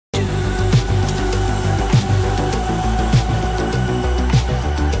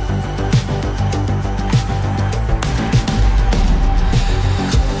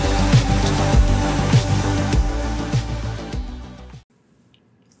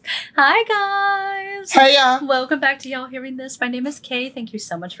Hi guys! Heya! Welcome back to Y'all Hearing This. My name is Kay. Thank you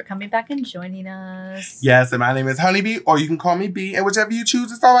so much for coming back and joining us. Yes, and my name is Honeybee, or you can call me B, and whichever you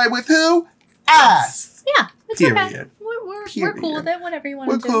choose is alright with who? Us! Yeah, it's Period. okay. We're cool with it, whatever you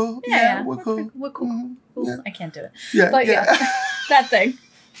want to do. Cool. Yeah, we're cool. We're cool. Mm-hmm. Cool. Yeah. I can't do it. Yeah, But yeah, that thing.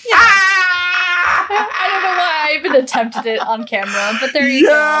 Yeah. I don't know why I even attempted it on camera, but there you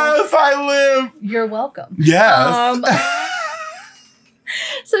go. Yes, I live! You're welcome. Yes.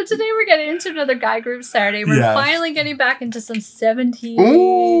 So today we're getting into another guy group Saturday. We're finally getting back into some 70s.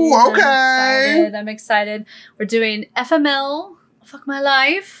 Ooh, okay. I'm excited. We're doing FML, Fuck My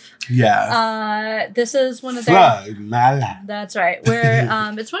Life. Yes. This is one of their... Fuck my life. That's right.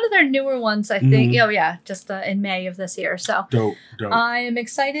 It's one of their newer ones, I think. Oh, yeah. Just in May of this year. So dope. I am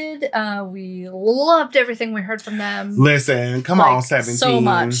excited. We loved everything we heard from them. Listen, come on, 17. So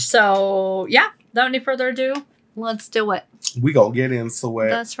much. So, yeah. Without any further ado, let's do it. We gonna get into it.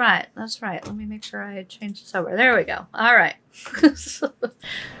 That's right. That's right. Let me make sure I change this over. There we go. All right.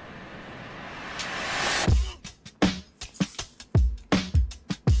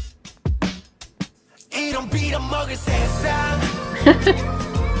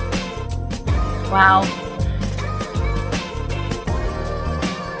 Wow.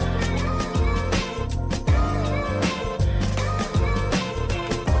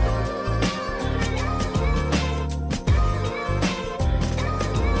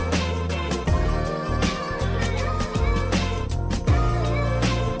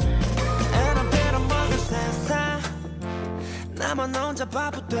 나만 혼자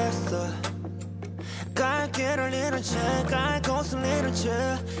바보 됐어 갈 길을 잃은 채갈 곳을 잃은 채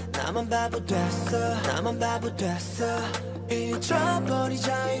나만 바보 됐어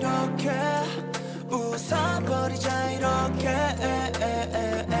잊어버리자 이렇게 웃어버리자 이렇게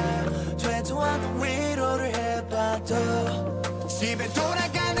되도 않는 위로를 해봐도 집에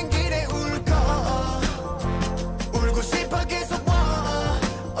돌아가는 길에 울고 싶어 계속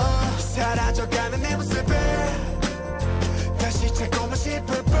사라져가는 내 모습을 다시 찾고만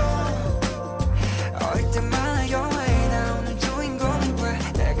싶을 뿐 어릴 때마다 영화에 나오는 주인공이 왜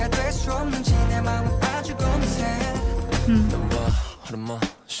내가 될 수 없는지 내 맘은 아주 고민해 너와 흐름어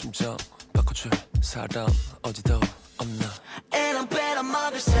심장 바꿔줄 사람 어디도 없나 이런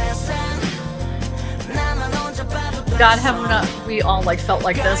빼어먹을 세상 나만 혼자 바보 God, haven't we all like felt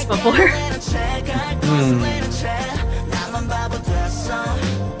like this before? 나만 바보 됐어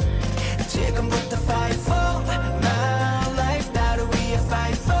지금부터 fight for my life 나를 위해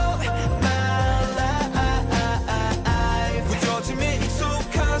fight for my life 무뎌짐이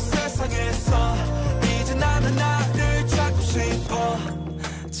익숙한 세상에서 이제 나는 나를 찾고 싶어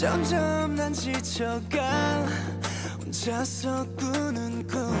점점 난 지쳐가 혼자서 꾸는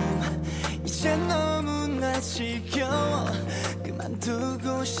꿈 이제 너무나 지겨워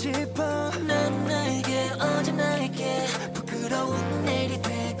그만두고 싶어 난 나에게 어제 나에게 부끄러운 내일이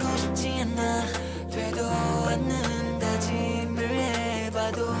되고 싶지 않아 되도 않는 다짐을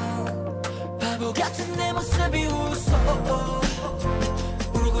해봐도 바보 같은 내 모습이 웃어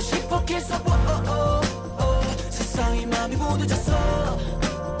울고 싶어 계속 세상이 맘이 무뎌졌어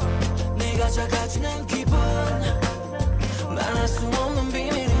내가 작아지는 기분 말할 수 없는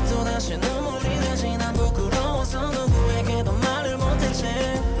비밀이 또다시 눈물이 나지 난 부끄러워서 누구에게도 말을 못했지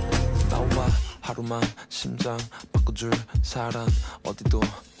나와 하루만 심장 바꿔줄 사람 어디도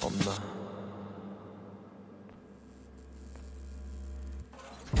없나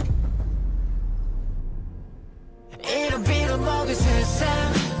이런 빌어먹을 세상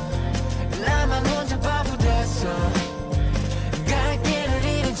나만 혼자 바보 됐어 갈 길을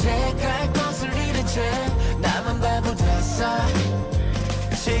잃은 채 갈 곳을 잃은 채 나만 바보 됐어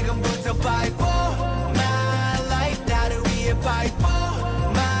지금부터 fight for my life 나를 위해 fight for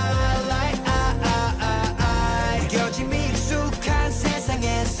my life 느껴짐이 익숙한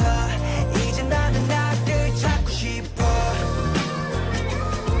세상에서 이제 나는 나를 찾고 싶어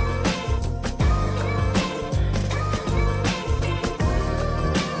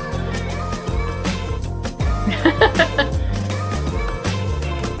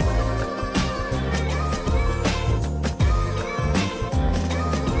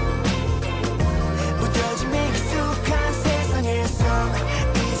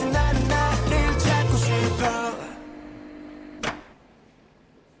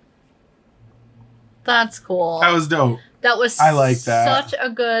That's cool. That was dope. That was I like that. such a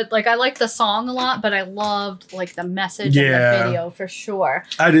good, like, I like the song a lot, but I loved, like, the message of the video for sure.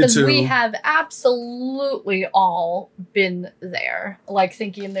 I did too. We have absolutely all been there. Like,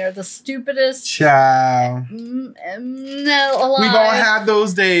 thinking they're the stupidest. Ciao. We've We've all had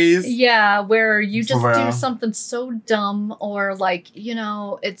those days. Yeah, where you just For do real. something so dumb or, like, you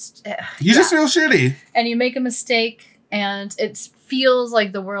know, it's... You just feel shitty. And you make a mistake and it feels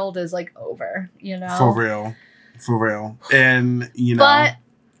like the world is, like, over, you know? For real. For real. And, you know. But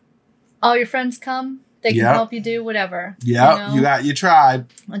all your friends come. They can help you do whatever. Yeah. You know? You got your tribe.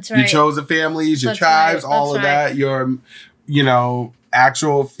 That's right. Your chosen families, your That's tribes, right. all That's of that. Your, you know,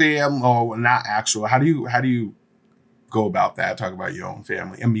 actual fam, or not actual. How do you go about that? Talk about your own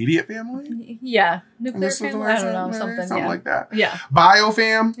family. Immediate family? Yeah. Nuclear family? I don't know. Something like that. Yeah.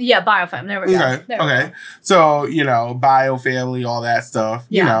 Biofam? Yeah, biofam. There we go. Okay. There we go. So, you know, bio family, all that stuff.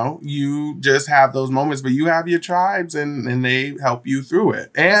 Yeah. You know, you just have those moments, but you have your tribes and they help you through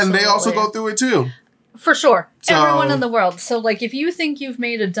it. And they also go through it too. For sure. So, everyone in the world. So, like, if you think you've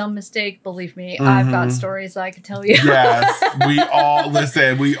made a dumb mistake, believe me, I've got stories I could tell you. Yes.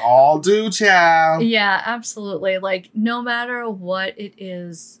 We all do, chow. Yeah, absolutely. Like, no matter what it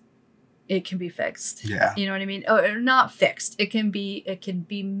is, it can be fixed. Yeah. You know what I mean? Or not fixed. It can be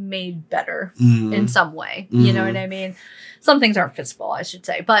made better in some way. You know what I mean? Some things aren't fixable, I should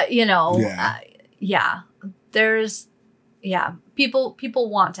say. But, you know, people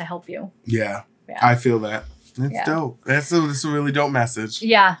want to help you. Yeah. I feel that. It's dope. That's a really dope message.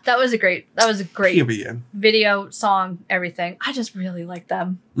 Yeah, that was a great Period. video, song, everything. I just really like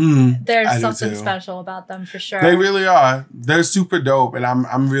them. There's something special about them for sure. They really are. They're super dope, and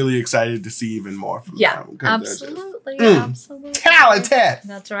I'm really excited to see even more from them. Absolutely, absolutely talented.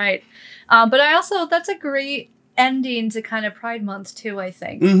 That's right. But I also, that's a great ending to kind of Pride Month too, I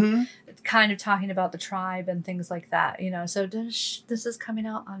think. Kind of talking about the tribe and things like that, you know. So this is coming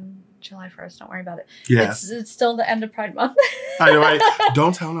out on July 1st. Don't worry about it. Yes. It's still the end of Pride Month. I know, right?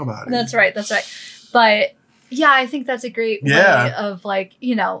 Don't tell nobody. That's right. But yeah, I think that's a great way of, like,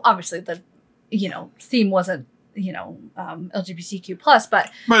 you know, obviously the, you know, theme wasn't, you know, LGBTQ plus,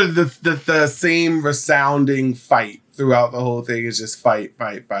 but the same resounding fight throughout the whole thing is just fight.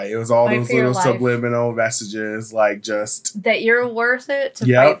 It was all those little subliminal messages, like just that you're worth it to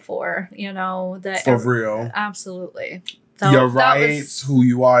fight for, you know, that for real. Absolutely. Your rights, who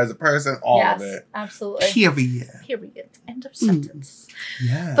you are as a person, all of it. Absolutely. Period. End of sentence.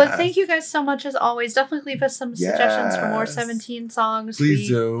 Yeah. But thank you guys so much as always. Definitely leave us some suggestions for more 17 songs. Please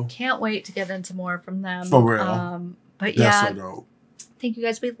do. Can't wait to get into more from them. For real. But that's so dope. Thank you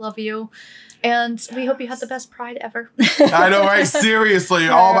guys. We love you. And we hope you had the best Pride ever. I know, right? Seriously.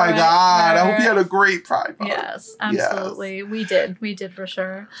 Oh my God. I hope you had a great Pride Month. Yes, absolutely. Yes. We did. We did for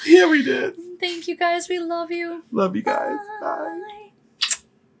sure. Yeah, we did. Thank you guys. We love you. Love you guys. Bye.